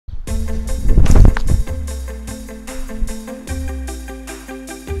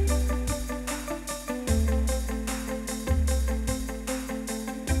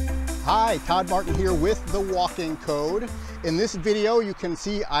Hi, Todd Martin here with the Walking Code. In this video, you can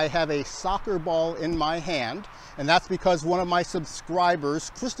see I have a soccer ball in my hand, and that's because one of my subscribers,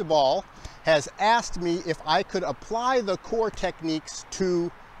 Cristobal, has asked me if I could apply the core techniques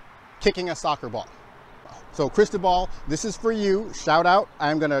to kicking a soccer ball. So Cristobal, this is for you. Shout out.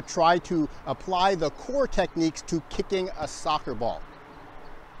 I'm going to try to apply the core techniques to kicking a soccer ball.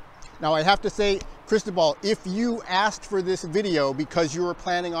 Now I have to say, Cristobal, if you asked for this video because you were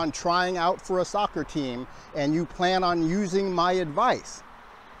planning on trying out for a soccer team and you plan on using my advice,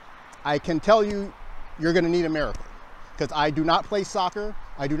 I can tell you you're going to need a miracle, because I do not play soccer,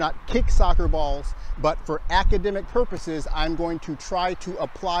 I do not kick soccer balls, but for academic purposes, I'm going to try to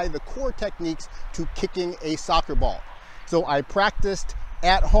apply the core techniques to kicking a soccer ball. So I practiced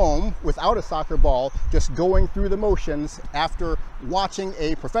at home without a soccer ball, just going through the motions after watching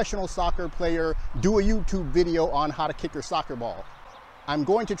a professional soccer player do a YouTube video on how to kick your soccer ball. I'm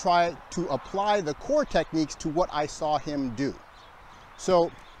going to try to apply the core techniques to what I saw him do.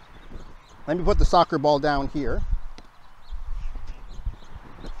 So let me put the soccer ball down here.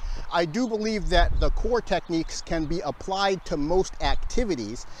 I do believe that the core techniques can be applied to most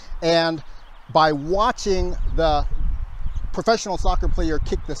activities, and by watching the professional soccer player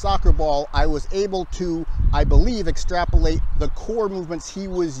kick the soccer ball, I was able to, I believe, extrapolate the core movements he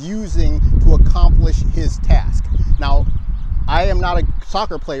was using to accomplish his task. Now, I am not a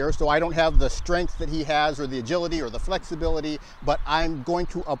soccer player, so I don't have the strength that he has, or the agility, or the flexibility, but I'm going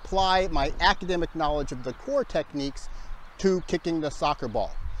to apply my academic knowledge of the core techniques to kicking the soccer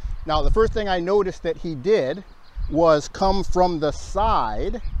ball. Now, the first thing I noticed that he did was come from the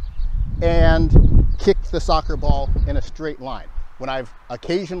side and kicked the soccer ball in a straight line. When I've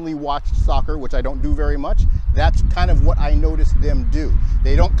occasionally watched soccer, which I don't do very much, that's kind of what I noticed them do.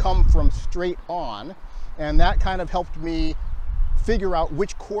 They don't come from straight on, and that kind of helped me figure out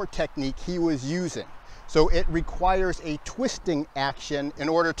which core technique he was using. So it requires a twisting action in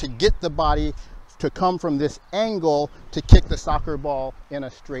order to get the body to come from this angle to kick the soccer ball in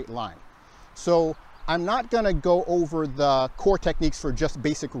a straight line. So I'm not going to go over the core techniques for just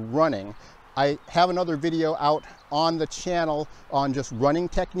basic running. I have another video out on the channel on just running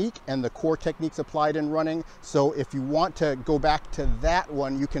technique and the core techniques applied in running. So if you want to go back to that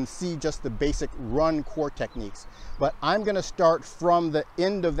one, you can see just the basic run core techniques. But I'm going to start from the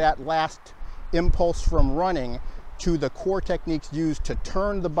end of that last impulse from running to the core techniques used to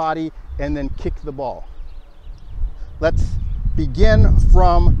turn the body and then kick the ball. Let's begin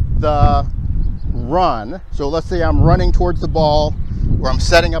from the run. So let's say I'm running towards the ball, or I'm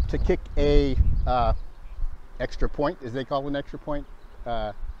setting up to kick a extra point, as they call it, an extra point,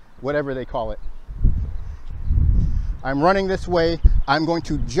 whatever they call it. I'm running this way. I'm going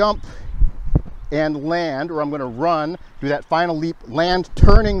to jump and land, or I'm going to run, do that final leap, land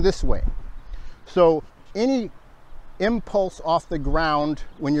turning this way. So any impulse off the ground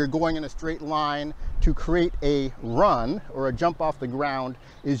when you're going in a straight line to create a run or a jump off the ground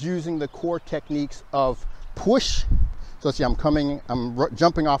is using the core techniques of push. So let's see, I'm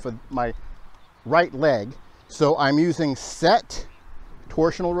jumping off of my right leg. So I'm using set,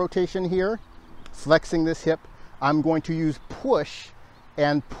 torsional rotation here, flexing this hip. I'm going to use push,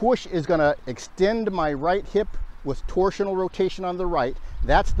 and push is going to extend my right hip with torsional rotation on the right.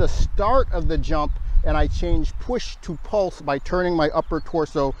 That's the start of the jump, and I change push to pulse by turning my upper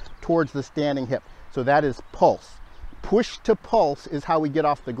torso towards the standing hip. So that is pulse. Push to pulse is how we get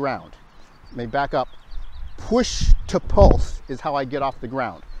off the ground. Let me back up. Push to pulse is how I get off the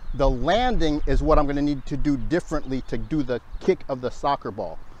ground. The landing is what I'm going to need to do differently to do the kick of the soccer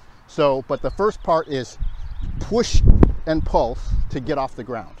ball. So, but the first part is push and pulse to get off the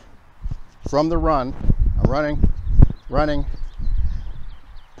ground. From the run, I'm running,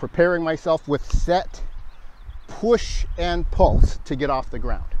 preparing myself with set, push, and pulse to get off the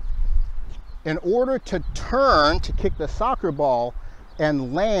ground. In order to turn to kick the soccer ball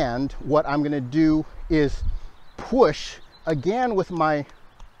and land, what I'm going to do is push again with my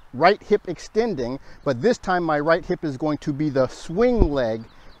right hip extending, but this time my right hip is going to be the swing leg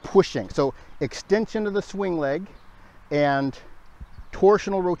pushing. So extension of the swing leg and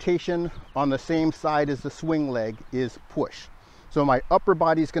torsional rotation on the same side as the swing leg is push. So my upper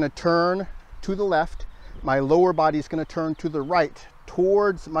body is going to turn to the left, my lower body is going to turn to the right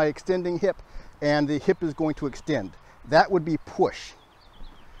towards my extending hip, and the hip is going to extend. That would be push.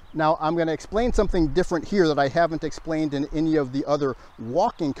 Now I'm going to explain something different here that I haven't explained in any of the other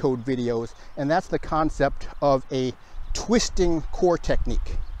walking code videos, and that's the concept of a twisting core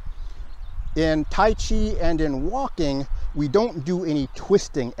technique. In Tai Chi and in walking, we don't do any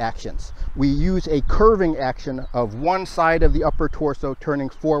twisting actions. We use a curving action of one side of the upper torso turning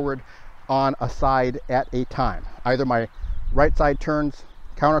forward, on a side at a time. Either my right side turns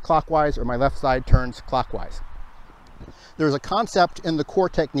counterclockwise or my left side turns clockwise. There's a concept in the core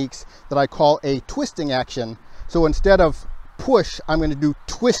techniques that I call a twisting action. So instead of push, I'm going to do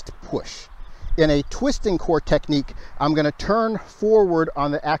twist push. In a twisting core technique, I'm going to turn forward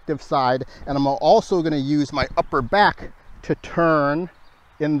on the active side, and I'm also going to use my upper back to turn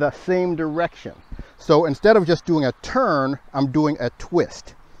in the same direction. So instead of just doing a turn, I'm doing a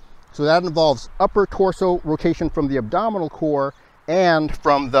twist. So that involves upper torso rotation from the abdominal core and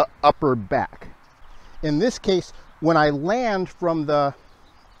from the upper back. In this case, when I land from the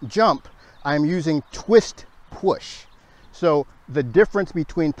jump, I'm using twist push. So the difference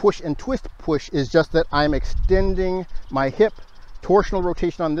between push and twist push is just that I'm extending my hip, torsional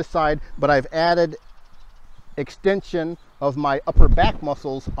rotation on this side, but I've added extension of my upper back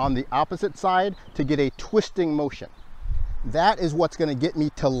muscles on the opposite side to get a twisting motion. That is what's going to get me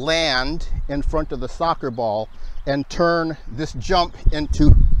to land in front of the soccer ball and turn this jump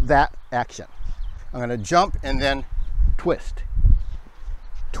into that action. I'm going to jump and then twist.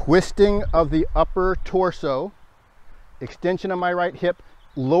 Twisting of the upper torso, extension of my right hip,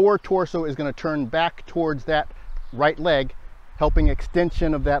 lower torso is going to turn back towards that right leg, helping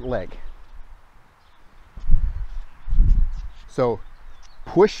extension of that leg. So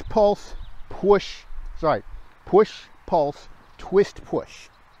push, pulse, push, push, pulse, twist, push.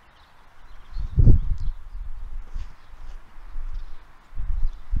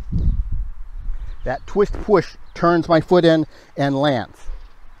 That twist push turns my foot in and lands.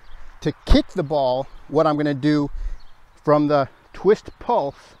 To kick the ball, what I'm going to do from the twist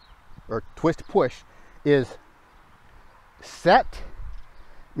pulse or twist push is set,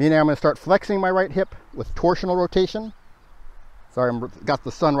 meaning I'm going to start flexing my right hip with torsional rotation. Sorry, I've got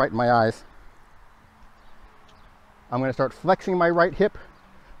the sun right in my eyes. I'm going to start flexing my right hip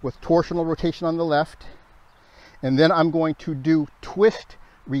with torsional rotation on the left. And then I'm going to do twist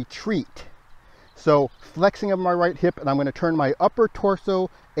retreat. So flexing of my right hip, and I'm going to turn my upper torso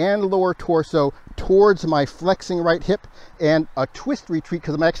and lower torso towards my flexing right hip, and a twist retreat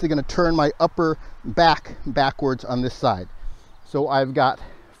because I'm actually going to turn my upper back backwards on this side. So I've got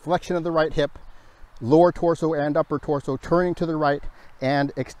flexion of the right hip, lower torso and upper torso turning to the right,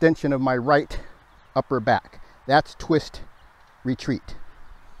 and extension of my right upper back. That's twist retreat.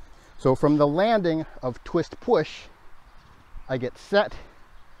 So from the landing of twist push, I get set,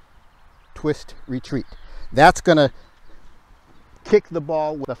 twist retreat. That's going to kick the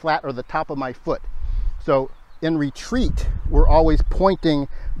ball with the flat or the top of my foot. So in retreat, we're always pointing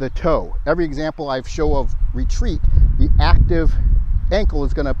the toe. Every example I show of retreat, the active ankle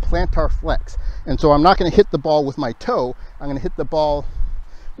is going to plantar flex. And so I'm not going to hit the ball with my toe. I'm going to hit the ball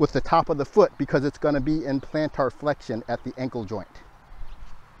with the top of the foot because it's going to be in plantar flexion at the ankle joint.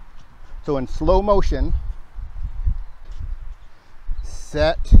 So in slow motion,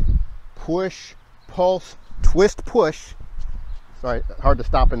 set, push, pulse, twist, push. Sorry, hard to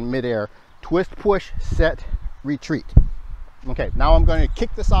stop in midair. Twist, push, set, retreat. Okay, now I'm going to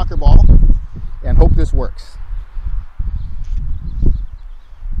kick the soccer ball and hope this works.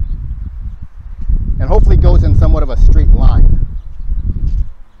 And hopefully goes in somewhat of a straight line.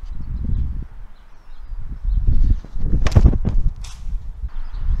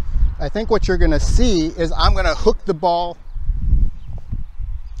 I think what you're going to see is I'm going to hook the ball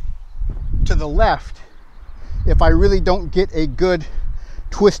to the left if I really don't get a good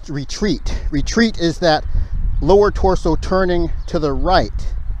twist retreat. Retreat is that lower torso turning to the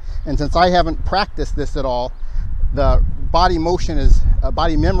right. And since I haven't practiced this at all, the body motion is,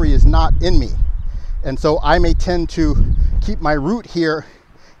 body memory is not in me. And so I may tend to keep my root here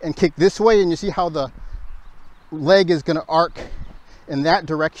and kick this way, and you see how the leg is going to arc in that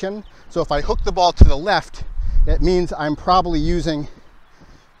direction. So if I hook the ball to the left, it means I'm probably using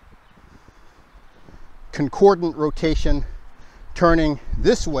concordant rotation turning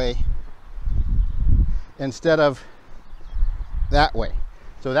this way instead of that way.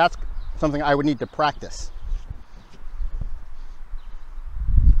 So that's something I would need to practice.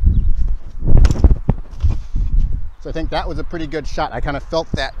 So I think that was a pretty good shot. I kind of felt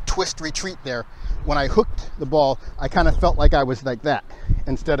that twist retreat there. When I hooked the ball, I kind of felt like I was like that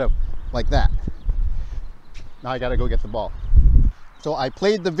instead of like that. Now I got to go get the ball. So I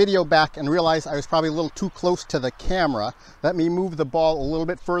played the video back and realized I was probably a little too close to the camera. Let me move the ball a little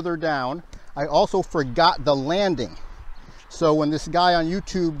bit further down. I also forgot the landing. So when this guy on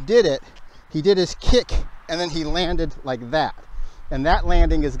YouTube did it, he did his kick and then he landed like that. And that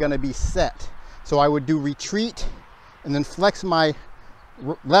landing is going to be set. So I would do retreat and then flex my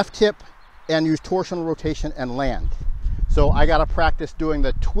left hip and use torsional rotation and land. So I got to practice doing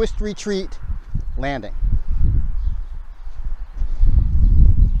the twist retreat landing.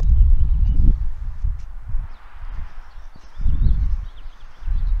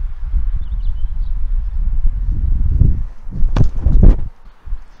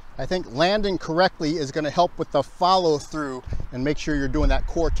 I think landing correctly is going to help with the follow through and make sure you're doing that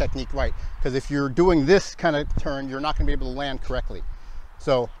core technique right. Because if you're doing this kind of turn, you're not going to be able to land correctly.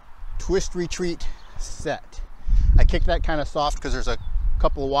 So twist, retreat, set. I kick that kind of soft because there's a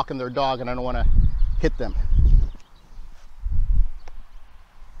couple walking their dog and I don't want to hit them.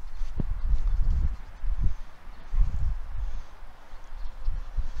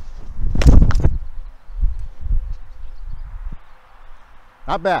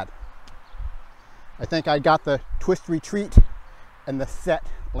 Not bad. I think I got the twist retreat and the set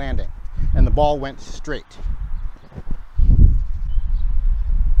landing, and the ball went straight.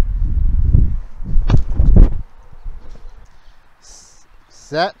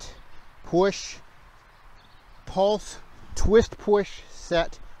 Set, push, pulse, twist, push,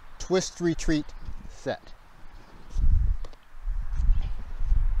 set, twist, retreat, set.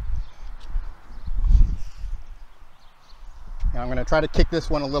 Now I'm going to try to kick this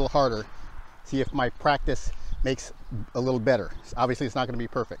one a little harder, see if my practice makes a little better. Obviously it's not going to be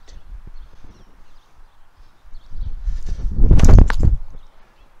perfect.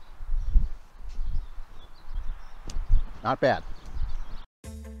 Not bad.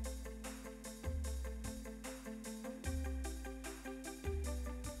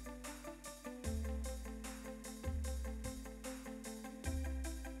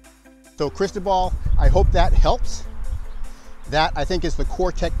 So Cristobal, I hope that helps. That, I think, is the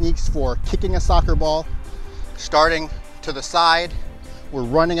core techniques for kicking a soccer ball. Starting to the side, we're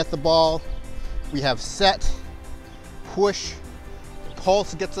running at the ball. We have set, push,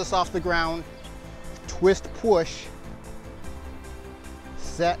 pulse gets us off the ground, twist, push,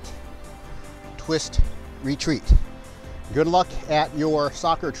 set, twist, retreat. Good luck at your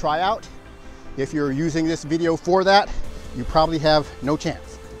soccer tryout. If you're using this video for that, you probably have no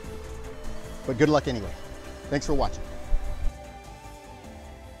chance. But good luck anyway. Thanks for watching.